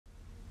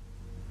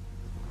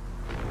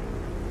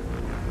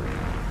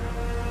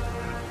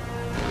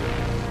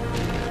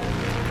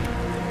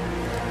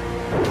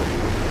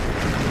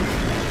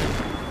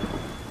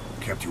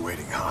you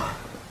waiting, huh?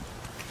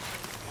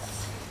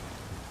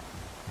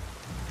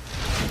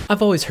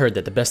 I've always heard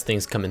that the best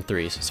things come in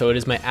threes, so it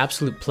is my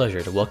absolute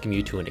pleasure to welcome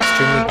you to an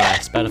extremely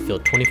biased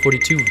Battlefield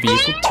 2042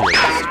 vehicle tier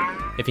list.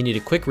 If you need a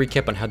quick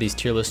recap on how these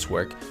tier lists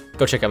work,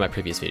 go check out my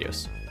previous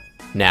videos.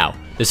 Now,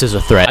 this is a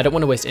threat. I don't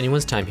want to waste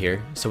anyone's time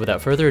here, so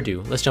without further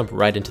ado, let's jump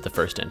right into the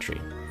first entry.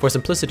 For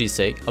simplicity's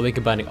sake, I'll be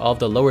combining all of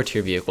the lower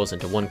tier vehicles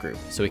into one group,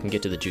 so we can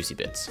get to the juicy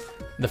bits.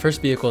 The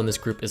first vehicle in this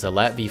group is a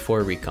LAT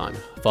V4 Recon,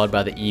 followed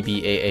by the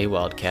EBAA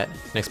Wildcat,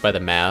 next by the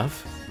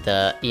MAV,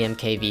 the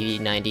EMK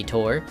V90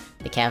 Tor,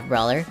 the Cav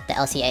Brawler, the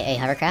LCAA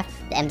Hovercraft,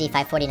 the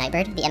MD540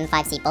 Nightbird, the M5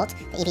 Seabolt,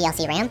 the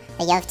EBLC Ram,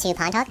 the YOV2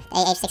 Pondhawk, the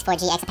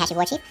AH64GX Apache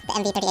Warchief, the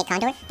MV38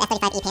 Condor, the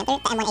F35E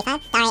Panther, the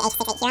M1A5, the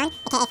RAH68 Huron,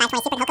 the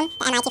KA520 Super Hokum,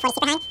 the MI240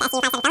 Superhind, the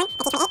SU570 Felon,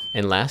 the T28.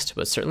 and last,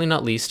 but certainly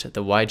not least,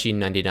 the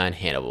YG99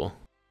 Hannibal.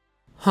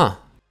 Huh,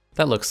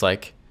 that looks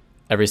like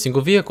every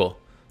single vehicle.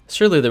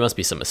 Surely there must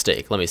be some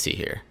mistake, let me see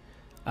here.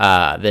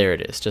 Ah, there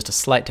it is, just a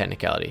slight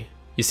technicality.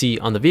 You see,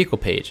 on the vehicle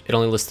page, it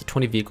only lists the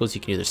 20 vehicles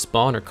you can either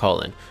spawn or call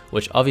in,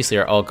 which obviously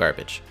are all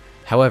garbage.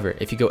 However,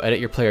 if you go edit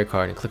your player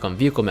card and click on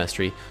Vehicle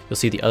Mastery, you'll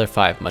see the other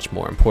 5 much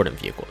more important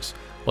vehicles.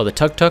 While the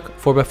Tuk Tuk,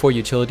 4x4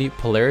 Utility,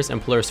 Polaris,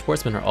 and Polaris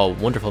Sportsman are all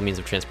wonderful means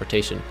of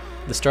transportation,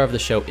 the star of the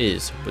show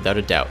is, without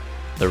a doubt,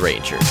 the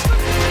Ranger.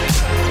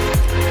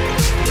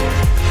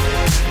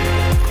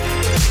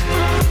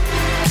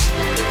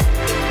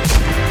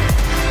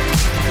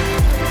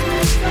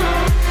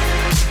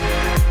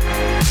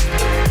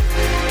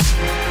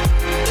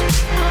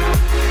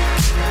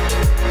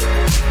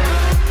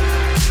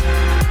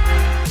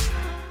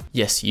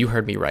 Yes, you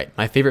heard me right.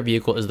 My favorite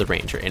vehicle is the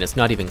Ranger, and it's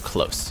not even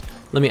close.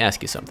 Let me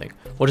ask you something.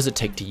 What does it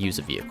take to use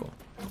a vehicle?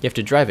 You have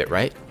to drive it,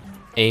 right?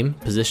 Aim,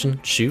 position,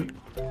 shoot?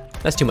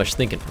 That's too much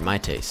thinking for my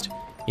taste.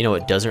 You know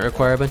what doesn't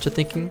require a bunch of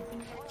thinking?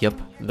 Yup,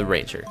 the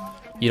Ranger.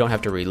 You don't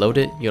have to reload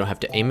it, you don't have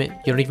to aim it,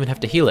 you don't even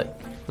have to heal it.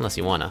 Unless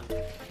you wanna.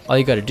 All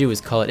you gotta do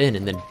is call it in,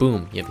 and then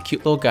boom, you have a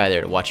cute little guy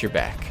there to watch your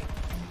back.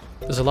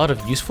 There's a lot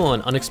of useful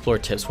and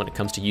unexplored tips when it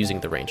comes to using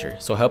the Ranger,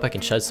 so I hope I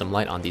can shed some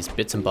light on these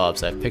bits and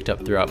bobs I've picked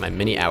up throughout my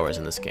many hours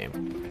in this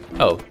game.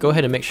 Oh, go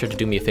ahead and make sure to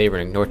do me a favor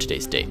and ignore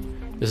today's date.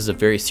 This is a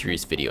very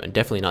serious video and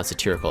definitely not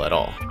satirical at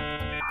all.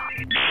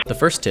 The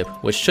first tip,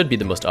 which should be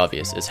the most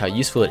obvious, is how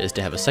useful it is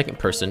to have a second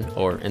person,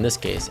 or in this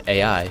case,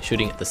 AI,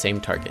 shooting at the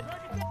same target.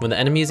 When the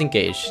enemy is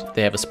engaged,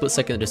 they have a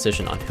split-second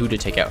decision on who to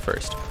take out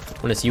first.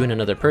 When it's you and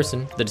another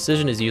person, the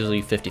decision is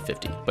usually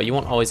 50-50, but you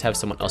won't always have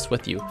someone else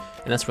with you,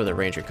 and that's where the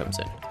Ranger comes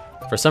in.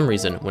 For some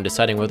reason, when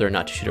deciding whether or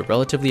not to shoot a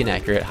relatively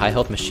inaccurate,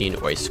 high-health machine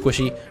or a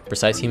squishy,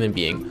 precise human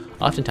being,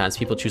 oftentimes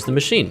people choose the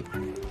machine.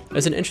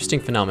 It's an interesting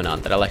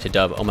phenomenon that I like to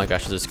dub, oh my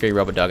gosh, there's a scary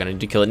robot dog and I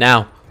need to kill it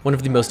now! One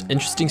of the most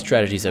interesting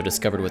strategies I've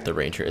discovered with the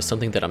Ranger is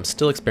something that I'm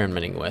still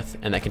experimenting with,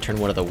 and that can turn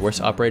one of the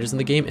worst operators in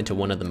the game into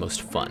one of the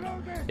most fun.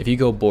 If you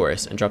go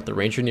Boris and drop the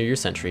Ranger near your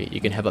sentry, you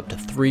can have up to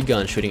 3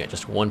 guns shooting at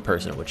just one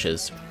person, which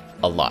is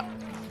a lot.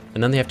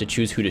 And then they have to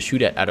choose who to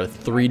shoot at out of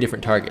 3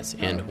 different targets,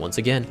 and once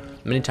again,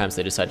 many times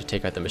they decide to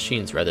take out the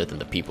machines rather than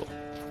the people.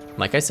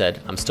 Like I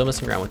said, I'm still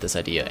messing around with this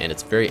idea and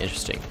it's very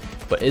interesting,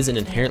 but is an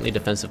inherently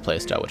defensive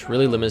playstyle which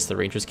really limits the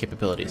Ranger's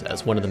capabilities,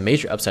 as one of the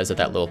major upsides of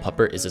that little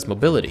pupper is its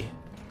mobility.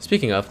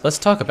 Speaking of, let's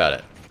talk about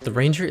it. The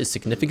Ranger is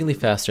significantly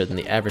faster than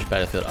the average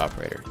Battlefield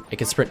operator. It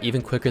can sprint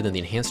even quicker than the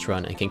enhanced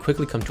run and can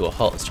quickly come to a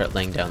halt and start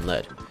laying down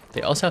lead.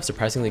 They also have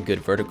surprisingly good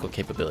vertical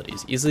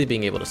capabilities, easily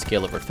being able to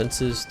scale over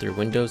fences, through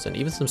windows, and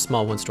even some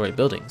small one-story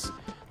buildings.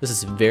 This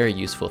is very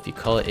useful if you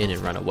call it in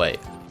and run away,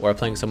 or are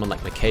playing someone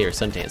like McKay or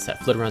Sundance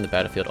that flit around the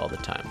battlefield all the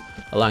time,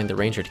 allowing the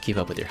Ranger to keep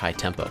up with your high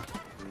tempo.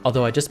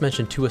 Although I just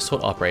mentioned 2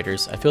 assault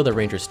operators, I feel the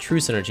Ranger's true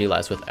synergy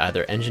lies with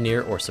either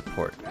engineer or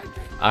support.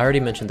 I already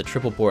mentioned the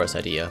triple Boris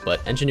idea,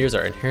 but engineers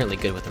are inherently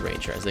good with the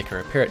Ranger as they can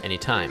repair at any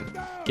time,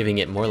 giving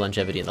it more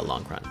longevity in the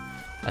long run.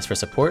 As for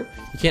support,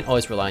 you can't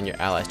always rely on your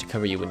allies to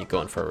cover you when you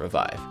go in for a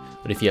revive,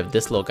 but if you have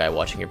this little guy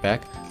watching your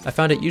back, I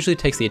found it usually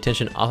takes the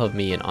attention off of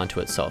me and onto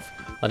itself,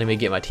 letting me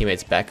get my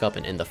teammates back up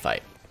and in the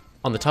fight.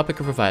 On the topic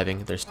of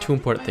reviving, there's 2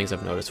 important things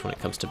I've noticed when it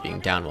comes to being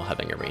down while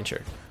having a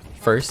Ranger.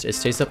 First, it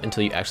stays up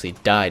until you actually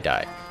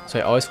die, so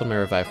I always hold my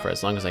revive for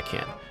as long as I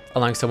can,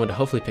 allowing someone to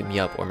hopefully pick me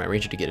up or my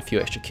Ranger to get a few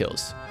extra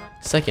kills.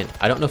 Second,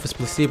 I don't know if it's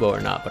placebo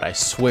or not, but I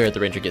swear the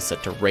Ranger gets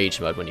set to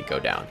rage mode when you go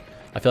down.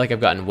 I feel like I've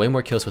gotten way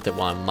more kills with it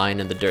while I'm lying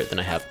in the dirt than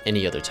I have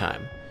any other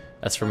time.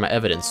 As for my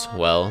evidence,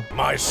 well...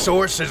 My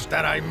source is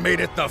that I made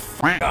it the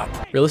f*** up.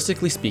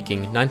 Realistically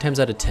speaking, 9 times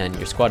out of 10,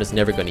 your squad is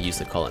never going to use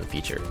the call-in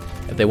feature.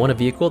 If they want a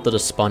vehicle, they'll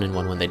just spawn in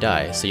one when they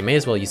die, so you may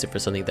as well use it for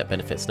something that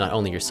benefits not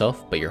only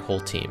yourself, but your whole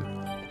team.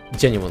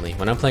 Genuinely,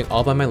 when I'm playing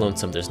all by my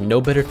lonesome, there's no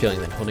better feeling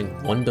than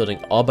holding one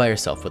building all by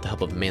yourself with the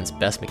help of man's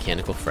best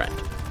mechanical friend.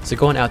 So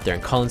go on out there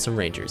and call in some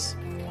Rangers.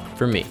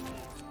 For me.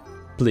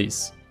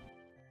 Please.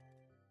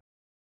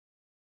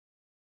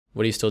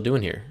 What are you still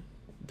doing here?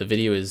 The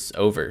video is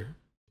over.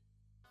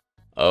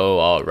 Oh,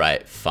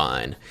 alright,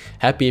 fine.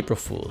 Happy April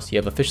Fools, you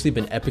have officially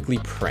been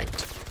epically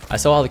pranked. I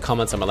saw all the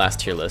comments on my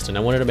last tier list, and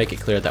I wanted to make it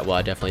clear that while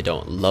I definitely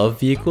don't love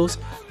vehicles,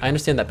 I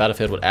understand that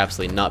Battlefield would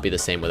absolutely not be the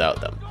same without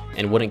them,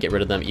 and wouldn't get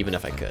rid of them even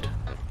if I could.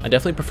 I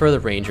definitely prefer the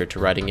Ranger to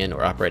riding in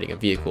or operating a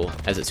vehicle,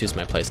 as it suits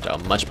my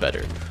playstyle much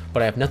better,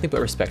 but I have nothing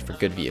but respect for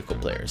good vehicle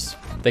players.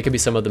 They can be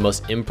some of the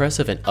most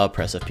impressive and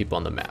oppressive people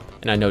on the map,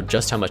 and I know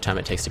just how much time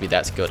it takes to be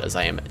that skilled, as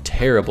I am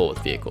terrible with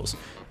vehicles,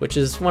 which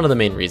is one of the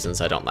main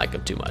reasons I don't like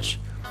them too much.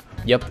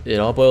 Yep, it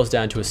all boils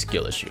down to a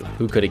skill issue,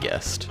 who could have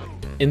guessed?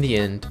 In the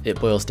end, it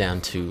boils down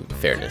to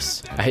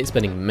fairness. I hate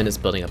spending minutes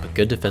building up a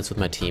good defense with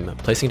my team,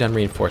 placing down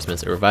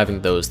reinforcements and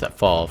reviving those that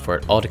fall, for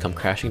it all to come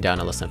crashing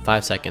down in less than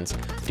 5 seconds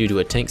due to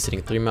a tank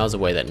sitting 3 miles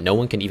away that no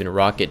one can even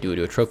rocket due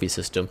to a trophy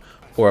system,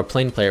 or a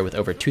plane player with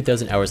over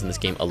 2,000 hours in this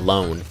game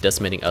alone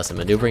decimating us and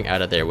maneuvering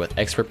out of there with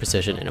expert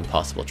precision and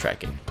impossible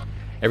tracking.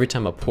 Every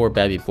time a poor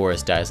babby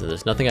Boris dies and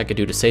there's nothing I can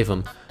do to save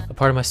him, a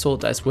part of my soul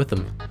dies with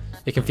him.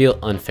 It can feel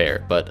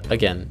unfair, but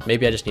again,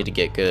 maybe I just need to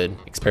get good,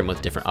 experiment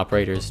with different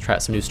operators, try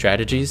out some new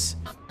strategies.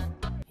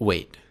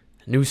 Wait,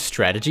 new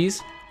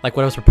strategies? Like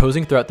what I was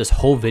proposing throughout this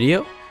whole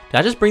video? Did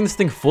I just bring this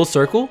thing full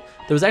circle?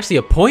 There was actually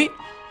a point?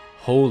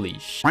 Holy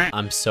shit,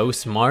 I'm so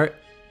smart.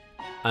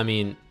 I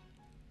mean,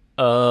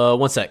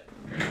 one sec.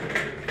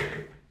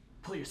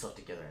 Pull yourself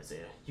together,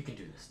 Isaiah. You can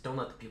do this. Don't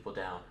let the people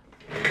down.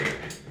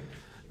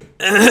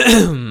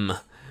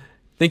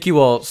 Thank you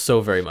all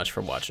so very much for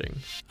watching.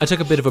 I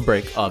took a bit of a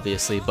break,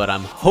 obviously, but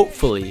I'm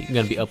hopefully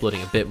going to be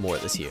uploading a bit more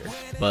this year.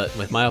 But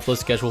with my upload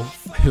schedule,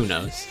 who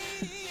knows?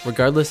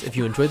 Regardless, if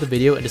you enjoyed the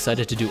video and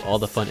decided to do all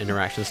the fun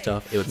interaction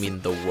stuff, it would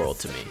mean the world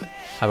to me.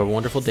 Have a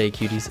wonderful day,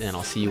 cuties, and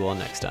I'll see you all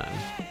next time.